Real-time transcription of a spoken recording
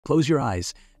Close your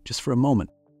eyes just for a moment.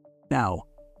 Now,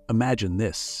 imagine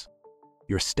this.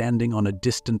 You're standing on a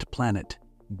distant planet,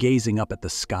 gazing up at the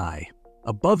sky.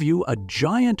 Above you, a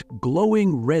giant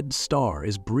glowing red star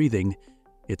is breathing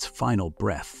its final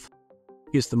breath.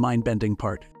 Here's the mind-bending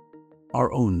part.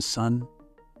 Our own sun,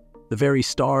 the very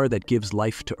star that gives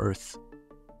life to Earth,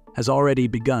 has already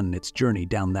begun its journey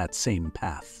down that same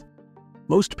path.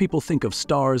 Most people think of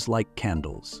stars like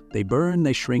candles. They burn,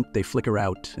 they shrink, they flicker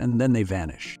out, and then they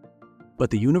vanish. But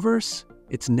the universe?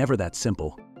 It's never that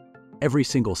simple. Every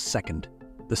single second,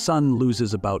 the sun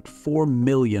loses about 4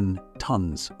 million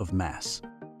tons of mass.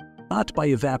 Not by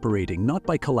evaporating, not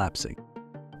by collapsing,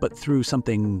 but through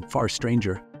something far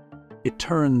stranger. It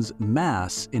turns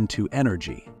mass into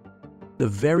energy. The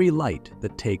very light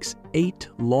that takes 8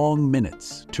 long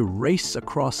minutes to race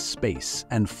across space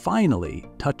and finally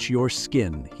touch your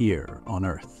skin here on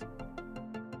Earth.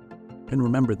 And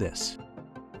remember this,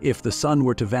 if the sun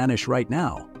were to vanish right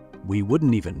now, we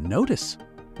wouldn't even notice,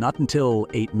 not until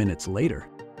 8 minutes later.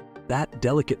 That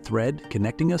delicate thread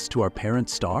connecting us to our parent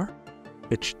star?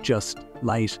 It's just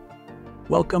light.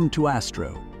 Welcome to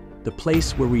Astro, the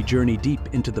place where we journey deep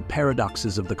into the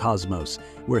paradoxes of the cosmos,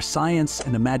 where science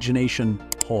and imagination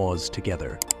pause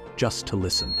together just to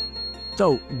listen.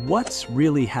 So, what's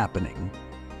really happening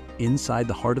inside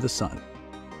the heart of the sun?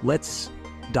 Let's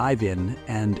dive in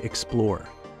and explore.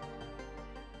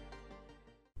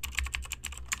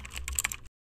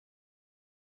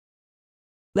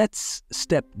 Let's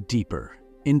step deeper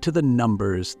into the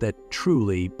numbers that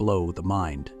truly blow the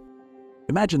mind.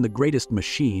 Imagine the greatest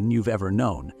machine you've ever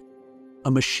known.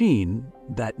 A machine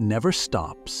that never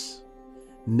stops,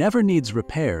 never needs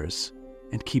repairs,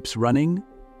 and keeps running,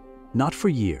 not for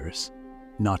years,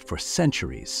 not for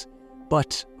centuries,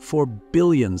 but for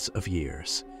billions of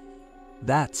years.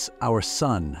 That's our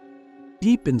sun.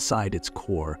 Deep inside its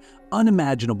core,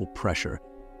 unimaginable pressure,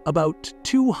 about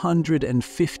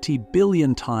 250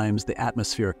 billion times the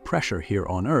atmospheric pressure here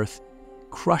on Earth,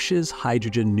 crushes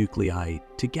hydrogen nuclei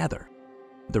together.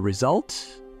 The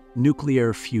result?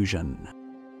 Nuclear fusion.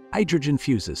 Hydrogen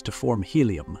fuses to form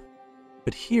helium.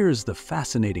 But here's the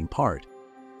fascinating part.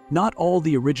 Not all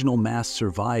the original mass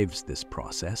survives this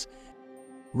process.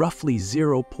 Roughly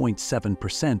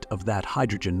 0.7% of that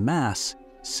hydrogen mass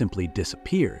simply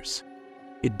disappears.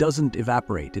 It doesn't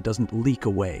evaporate, it doesn't leak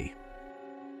away.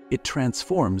 It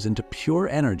transforms into pure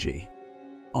energy.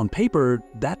 On paper,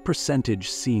 that percentage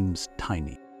seems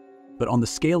tiny. But on the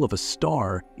scale of a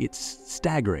star, it's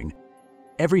staggering.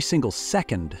 Every single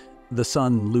second, the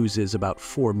sun loses about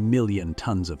 4 million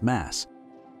tons of mass.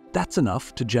 That's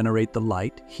enough to generate the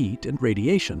light, heat, and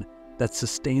radiation that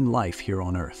sustain life here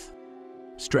on Earth.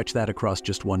 Stretch that across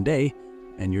just one day,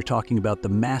 and you're talking about the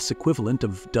mass equivalent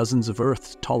of dozens of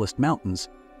Earth's tallest mountains.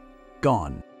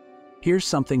 Gone. Here's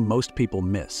something most people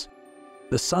miss.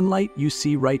 The sunlight you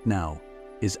see right now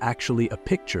is actually a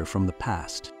picture from the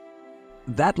past.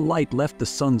 That light left the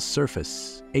sun's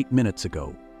surface 8 minutes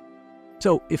ago.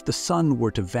 So if the sun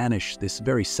were to vanish this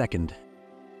very second,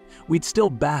 we'd still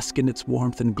bask in its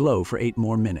warmth and glow for 8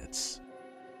 more minutes.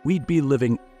 We'd be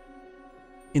living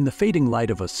in the fading light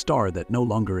of a star that no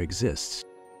longer exists.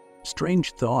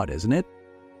 Strange thought, isn't it?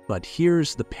 But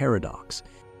here's the paradox.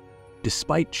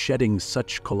 Despite shedding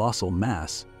such colossal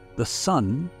mass, the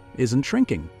sun isn't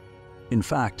shrinking. In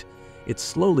fact, it's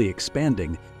slowly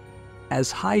expanding.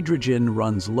 As hydrogen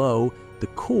runs low, the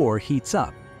core heats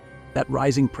up. That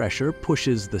rising pressure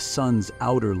pushes the sun's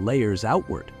outer layers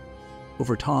outward.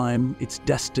 Over time, it's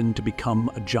destined to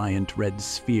become a giant red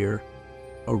sphere,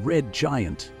 a red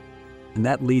giant. And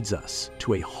that leads us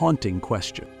to a haunting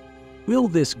question. Will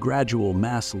this gradual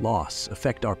mass loss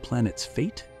affect our planet's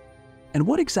fate? And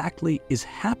what exactly is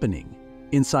happening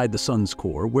inside the sun's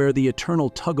core, where the eternal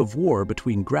tug-of-war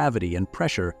between gravity and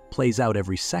pressure plays out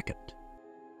every second?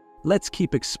 Let's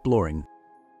keep exploring.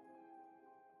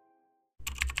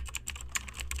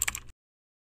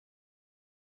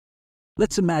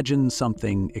 Let's imagine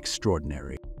something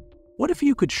extraordinary. What if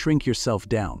you could shrink yourself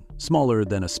down, smaller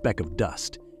than a speck of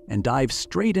dust, and dive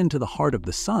straight into the heart of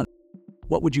the sun?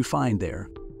 What would you find there?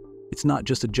 It's not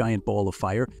just a giant ball of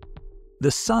fire.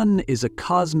 The sun is a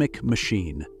cosmic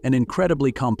machine, an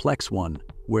incredibly complex one,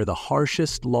 where the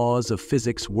harshest laws of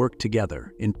physics work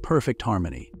together in perfect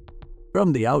harmony.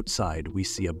 From the outside, we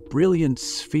see a brilliant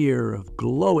sphere of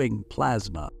glowing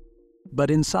plasma.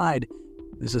 But inside,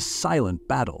 there's a silent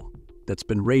battle that's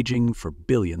been raging for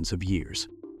billions of years.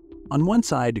 On one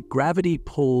side, gravity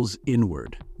pulls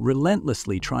inward,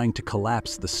 relentlessly trying to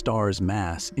collapse the star's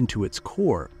mass into its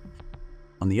core.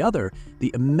 On the other,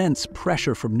 the immense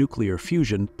pressure from nuclear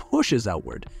fusion pushes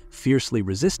outward, fiercely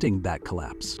resisting that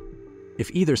collapse. If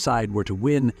either side were to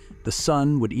win, the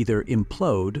sun would either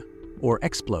implode or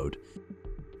explode.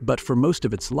 But for most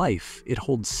of its life, it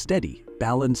holds steady,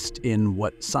 balanced in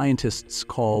what scientists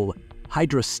call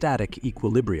hydrostatic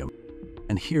equilibrium.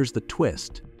 And here's the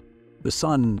twist. The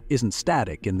sun isn't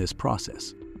static in this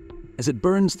process. As it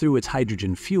burns through its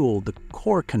hydrogen fuel, the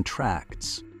core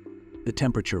contracts, the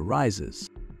temperature rises,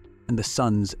 and the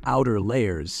sun's outer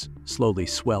layers slowly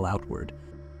swell outward.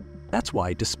 That's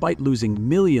why, despite losing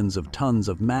millions of tons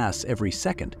of mass every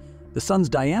second, the sun's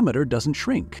diameter doesn't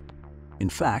shrink. In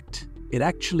fact, it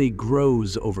actually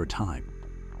grows over time.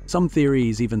 Some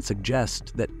theories even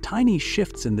suggest that tiny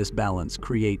shifts in this balance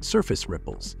create surface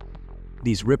ripples.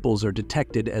 These ripples are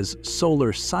detected as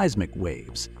solar seismic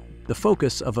waves, the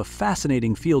focus of a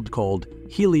fascinating field called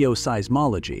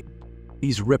helioseismology.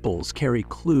 These ripples carry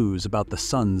clues about the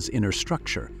sun's inner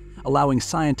structure, allowing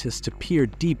scientists to peer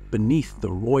deep beneath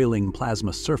the roiling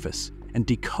plasma surface and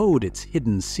decode its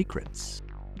hidden secrets.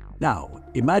 Now,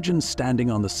 imagine standing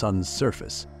on the sun's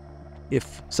surface.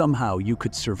 If somehow you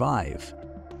could survive,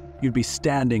 you'd be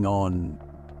standing on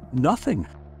nothing.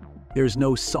 There's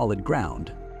no solid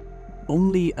ground,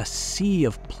 only a sea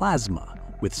of plasma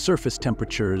with surface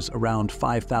temperatures around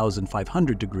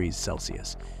 5,500 degrees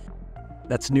Celsius.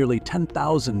 That's nearly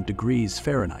 10,000 degrees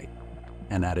Fahrenheit.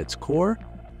 And at its core,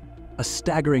 a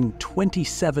staggering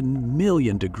 27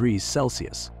 million degrees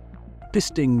Celsius.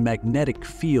 Pisting magnetic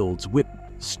fields whip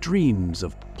streams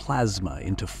of plasma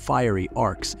into fiery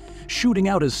arcs, shooting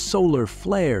out as solar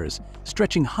flares,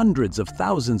 stretching hundreds of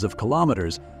thousands of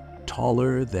kilometers,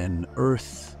 taller than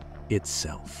Earth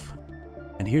itself.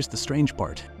 And here's the strange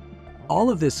part.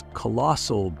 All of this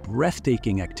colossal,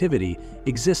 breathtaking activity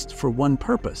exists for one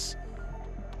purpose: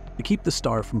 to keep the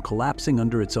star from collapsing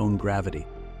under its own gravity.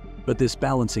 But this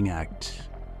balancing act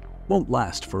won't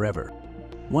last forever.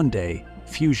 One day,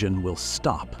 fusion will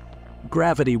stop,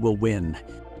 gravity will win,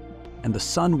 and the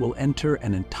sun will enter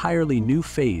an entirely new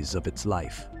phase of its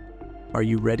life. Are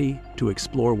you ready to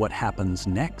explore what happens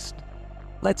next?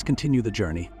 Let's continue the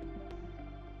journey.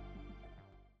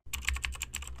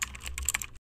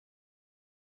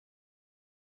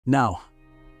 Now,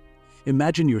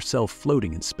 imagine yourself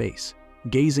floating in space,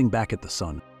 gazing back at the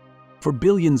sun. For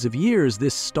billions of years,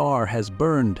 this star has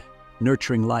burned,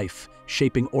 nurturing life,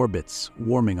 shaping orbits,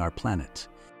 warming our planet.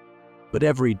 But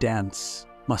every dance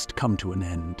must come to an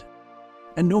end.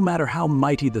 And no matter how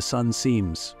mighty the sun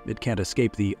seems, it can't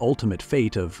escape the ultimate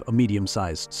fate of a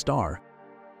medium-sized star.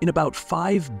 In about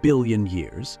 5 billion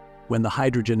years, when the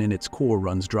hydrogen in its core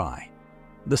runs dry,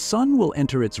 the sun will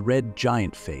enter its red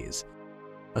giant phase,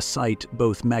 a sight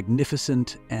both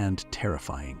magnificent and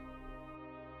terrifying.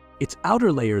 Its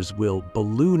outer layers will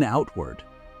balloon outward,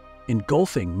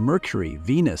 engulfing Mercury,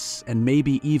 Venus, and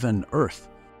maybe even Earth.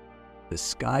 The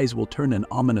skies will turn an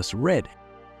ominous red.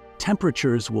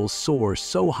 Temperatures will soar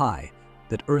so high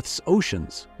that Earth's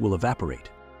oceans will evaporate.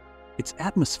 Its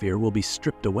atmosphere will be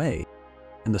stripped away,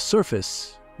 and the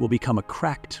surface will become a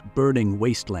cracked, burning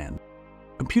wasteland.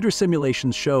 Computer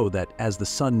simulations show that as the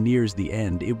sun nears the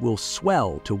end, it will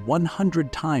swell to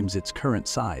 100 times its current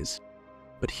size.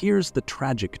 But here's the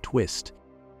tragic twist.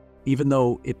 Even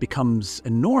though it becomes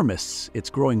enormous, it's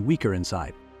growing weaker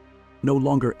inside, no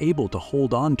longer able to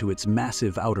hold on to its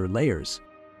massive outer layers.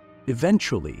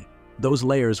 Eventually, those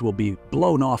layers will be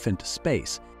blown off into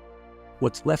space.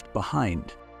 What's left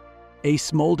behind? A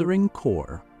smoldering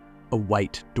core, a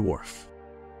white dwarf.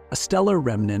 A stellar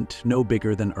remnant no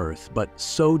bigger than Earth, but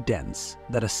so dense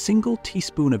that a single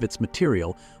teaspoon of its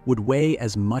material would weigh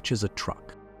as much as a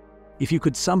truck. If you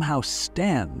could somehow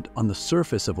stand on the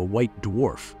surface of a white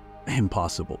dwarf,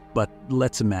 impossible, but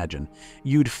let's imagine,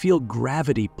 you'd feel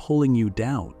gravity pulling you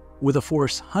down with a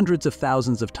force hundreds of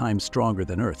thousands of times stronger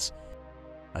than Earth's.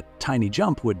 A tiny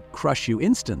jump would crush you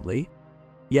instantly,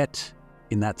 yet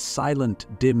in that silent,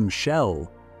 dim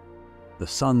shell, the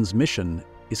sun's mission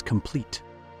is complete.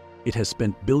 It has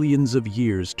spent billions of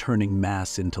years turning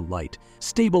mass into light,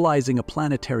 stabilizing a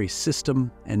planetary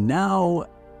system, and now,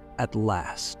 at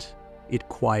last, it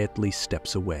quietly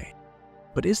steps away.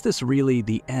 But is this really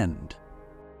the end?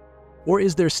 Or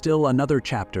is there still another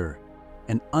chapter,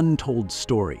 an untold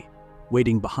story,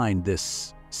 waiting behind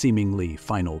this seemingly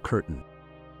final curtain?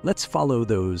 Let's follow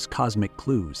those cosmic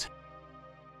clues.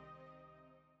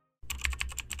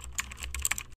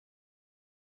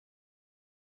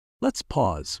 Let's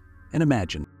pause and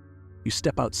imagine. You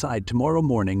step outside tomorrow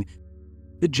morning.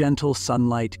 The gentle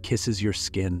sunlight kisses your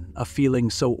skin, a feeling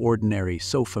so ordinary,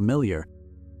 so familiar.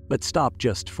 But stop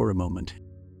just for a moment.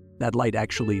 That light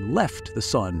actually left the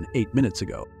sun 8 minutes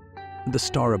ago. The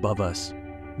star above us,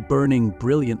 burning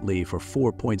brilliantly for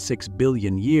 4.6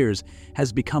 billion years,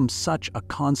 has become such a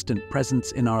constant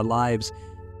presence in our lives,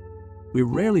 we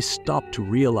rarely stop to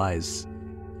realize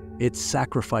it's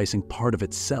sacrificing part of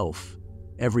itself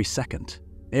every second,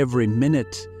 every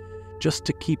minute, just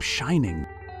to keep shining.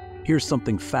 Here's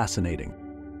something fascinating.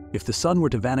 If the sun were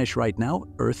to vanish right now,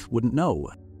 Earth wouldn't know.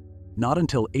 Not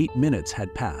until 8 minutes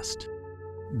had passed.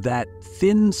 That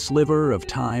thin sliver of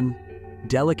time,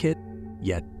 delicate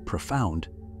yet profound,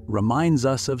 reminds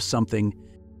us of something.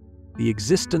 The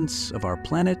existence of our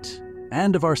planet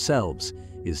and of ourselves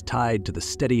is tied to the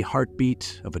steady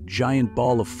heartbeat of a giant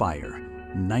ball of fire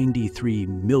 93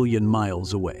 million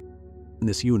miles away. In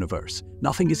this universe,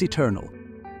 nothing is eternal.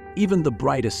 Even the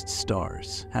brightest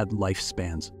stars had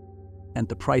lifespans. And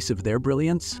the price of their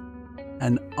brilliance?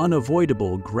 An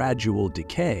unavoidable gradual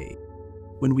decay.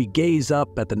 When we gaze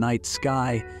up at the night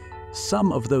sky,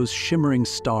 some of those shimmering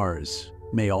stars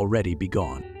may already be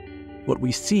gone. What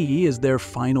we see is their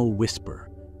final whisper,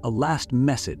 a last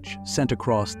message sent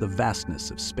across the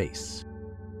vastness of space.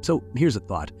 So here's a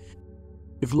thought.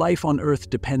 If life on Earth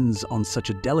depends on such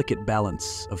a delicate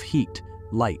balance of heat,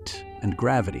 light, and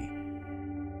gravity,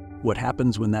 what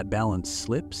happens when that balance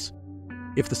slips?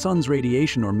 If the sun's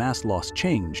radiation or mass loss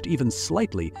changed, even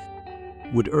slightly,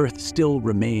 would Earth still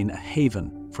remain a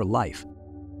haven for life?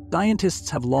 Scientists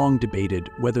have long debated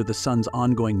whether the sun's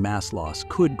ongoing mass loss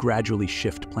could gradually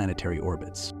shift planetary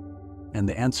orbits. And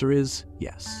the answer is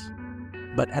yes,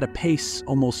 but at a pace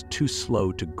almost too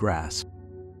slow to grasp.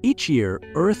 Each year,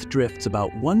 Earth drifts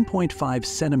about 1.5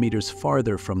 centimeters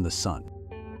farther from the sun.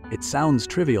 It sounds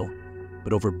trivial,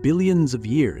 but over billions of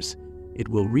years, it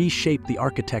will reshape the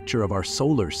architecture of our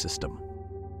solar system.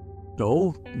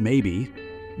 So, maybe,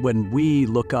 when we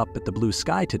look up at the blue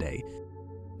sky today,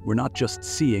 we're not just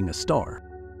seeing a star.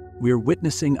 We're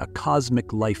witnessing a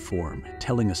cosmic life form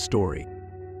telling a story.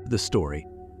 The story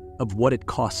of what it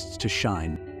costs to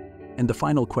shine. And the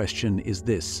final question is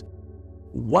this: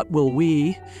 what will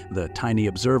we, the tiny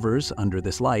observers under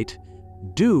this light,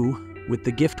 do with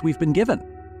the gift we've been given?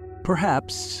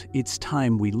 Perhaps it's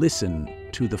time we listen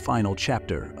to the final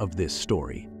chapter of this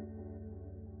story.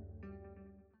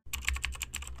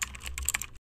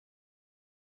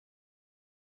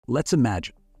 Let's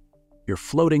imagine you're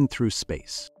floating through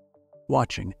space,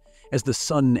 watching as the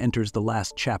sun enters the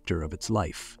last chapter of its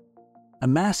life. A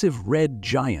massive red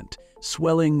giant,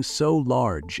 swelling so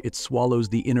large it swallows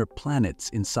the inner planets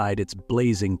inside its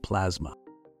blazing plasma.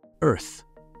 Earth,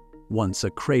 once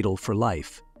a cradle for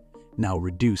life, now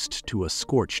reduced to a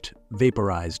scorched,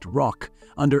 vaporized rock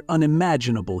under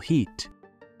unimaginable heat.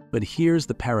 But here's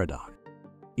the paradox.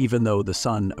 Even though the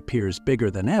sun appears bigger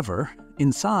than ever,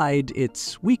 inside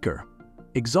it's weaker,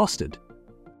 exhausted.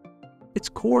 Its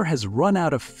core has run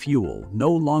out of fuel,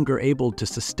 no longer able to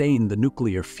sustain the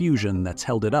nuclear fusion that's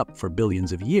held it up for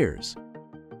billions of years.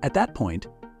 At that point,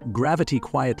 gravity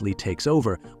quietly takes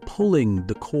over, pulling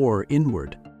the core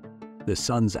inward. The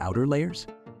sun's outer layers?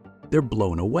 They're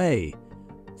blown away,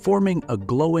 forming a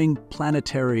glowing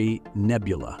planetary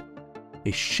nebula,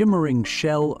 a shimmering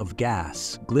shell of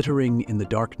gas glittering in the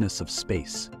darkness of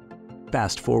space.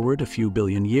 Fast forward a few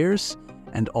billion years,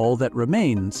 and all that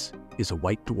remains is a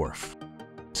white dwarf.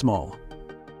 Small,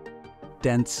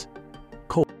 dense,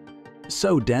 cold.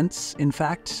 So dense, in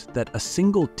fact, that a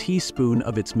single teaspoon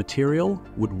of its material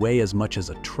would weigh as much as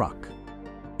a truck.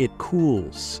 It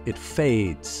cools, it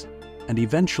fades, and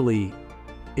eventually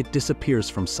it disappears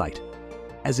from sight,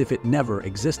 as if it never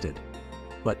existed.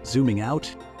 But zooming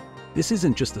out, this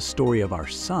isn't just the story of our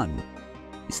sun.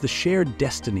 It's the shared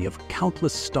destiny of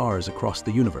countless stars across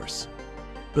the universe.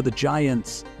 For the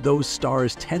giants, those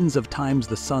stars tens of times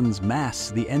the sun's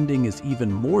mass, the ending is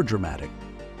even more dramatic,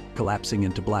 collapsing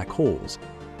into black holes,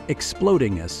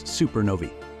 exploding as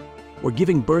supernovae, or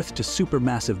giving birth to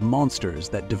supermassive monsters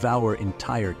that devour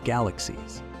entire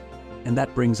galaxies. And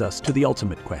that brings us to the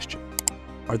ultimate question.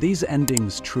 Are these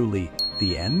endings truly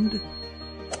the end?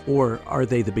 Or are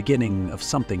they the beginning of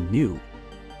something new?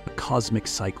 A cosmic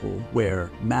cycle where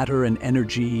matter and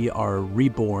energy are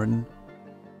reborn,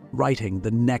 writing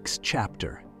the next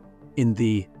chapter in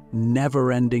the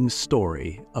never-ending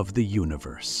story of the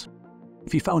universe.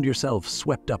 If you found yourself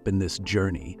swept up in this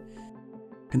journey,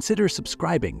 consider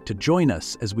subscribing to join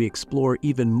us as we explore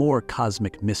even more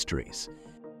cosmic mysteries.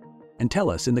 And tell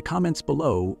us in the comments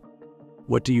below,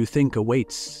 what do you think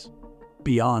awaits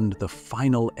beyond the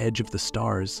final edge of the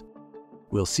stars?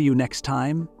 We'll see you next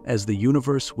time as the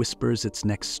universe whispers its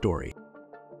next story.